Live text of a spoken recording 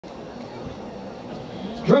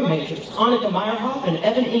Drum majors, Annika Meyerhoff and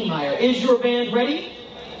Evan Ingmeyer. Is your band ready?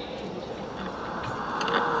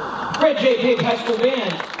 Fred J. Pig High School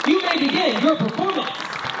Band, you may begin your performance.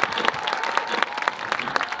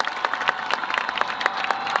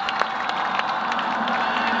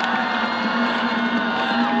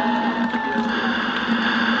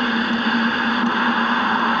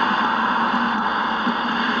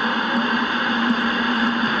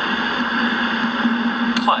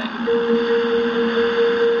 Play.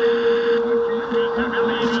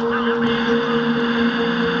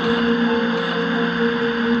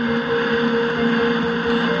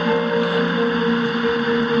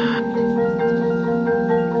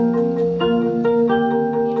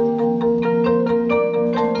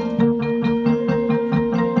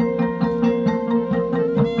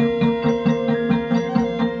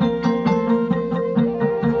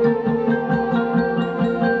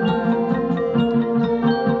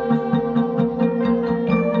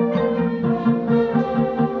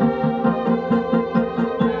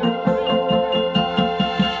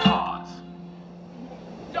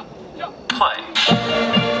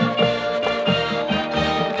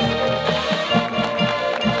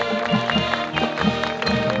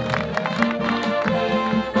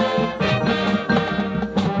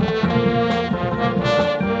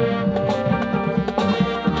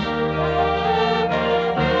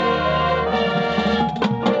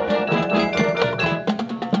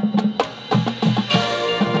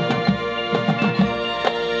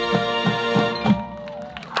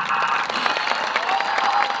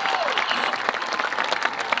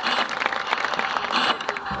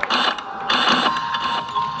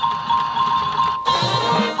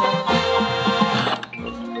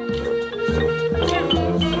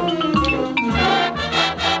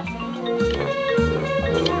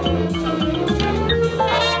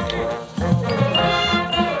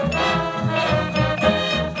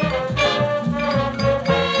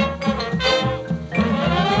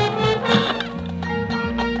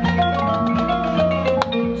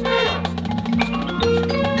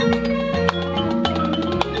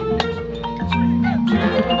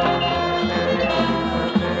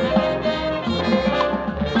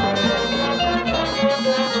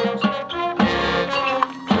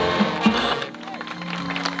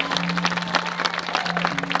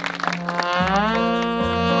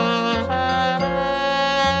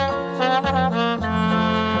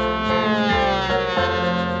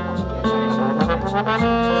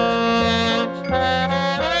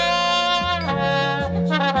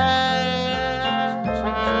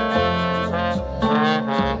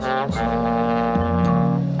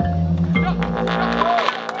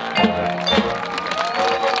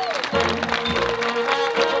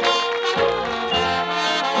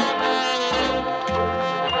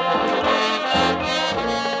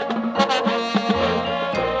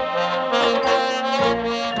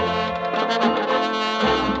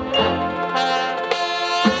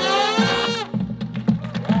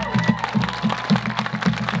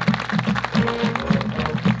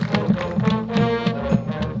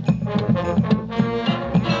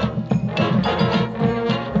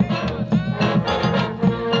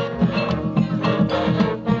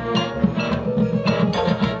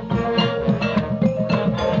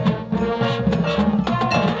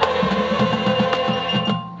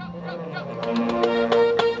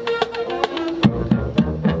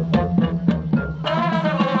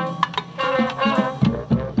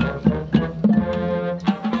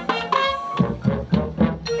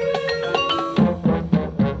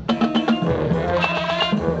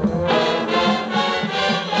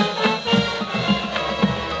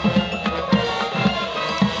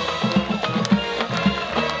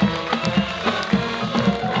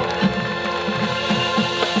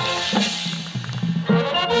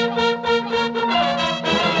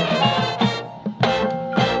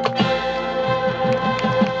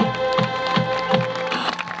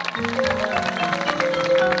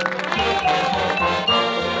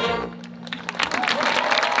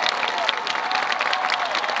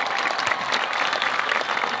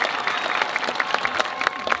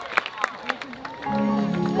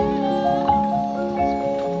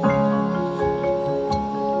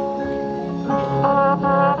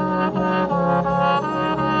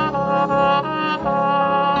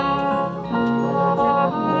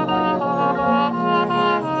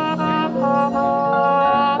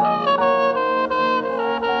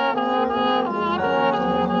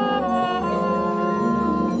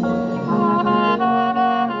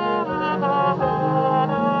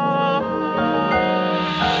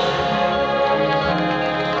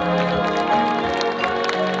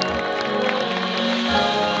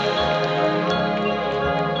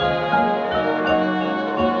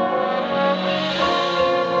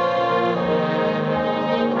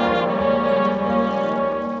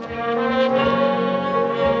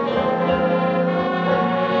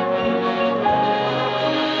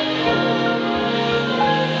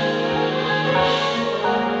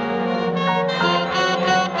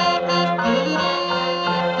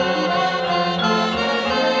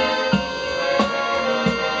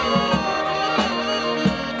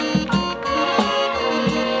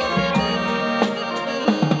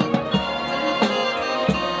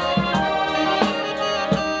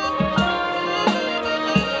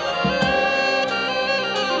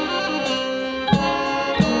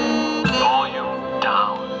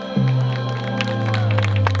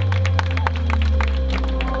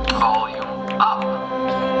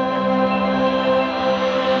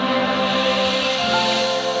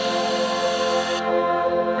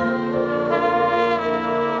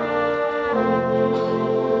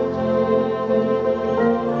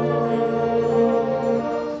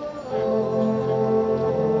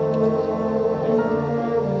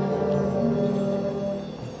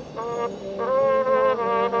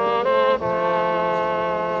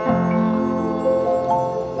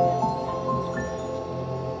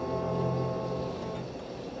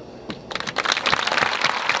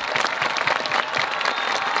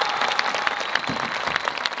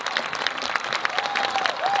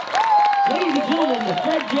 the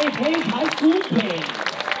Fred J. Page High School Band.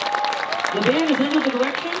 The band is under the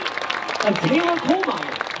direction of Taylor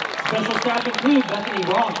Kohlmeyer. Special staff include Bethany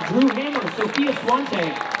Roth, Drew Hammer, Sophia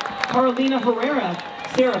Swante, Carolina Herrera,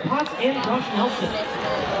 Sarah Potts, and Josh Nelson.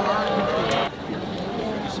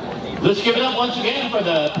 Let's give it up once again for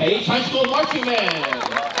the Page High School Marching Band.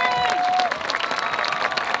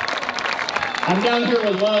 I'm down here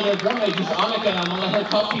with one of their drum majors, Annika, and I'm going to let her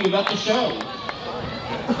talk to you about the show.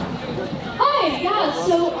 Hi, yeah,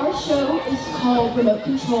 so our show is called Remote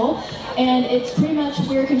Control, and it's pretty much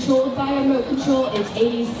we're controlled by a remote control. It's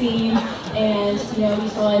 80s theme, and you know, we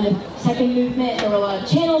saw in the second movement there were a lot of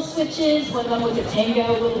channel switches. One of them was a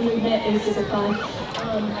tango little movement. It was super fun.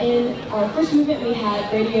 In our first movement we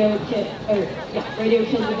had Radio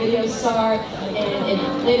Killed the Video Star,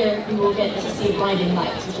 and later we will get to see Blinding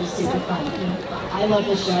Lights, which is super fun. And I love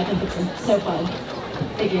this show. I think it's so fun.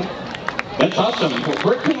 Thank you. That's awesome.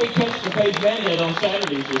 Where can we catch the Page Band on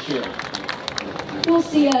Saturdays this year? You'll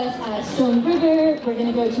see us at Stone River. We're going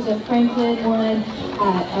to go to the Franklin one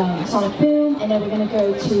at Sonic Boom, and then we're going to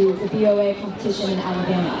go to the BOA competition in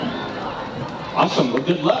Alabama. Awesome. Well,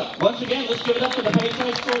 good luck. Once again, let's give it up to the Page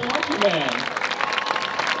High School Marching Band.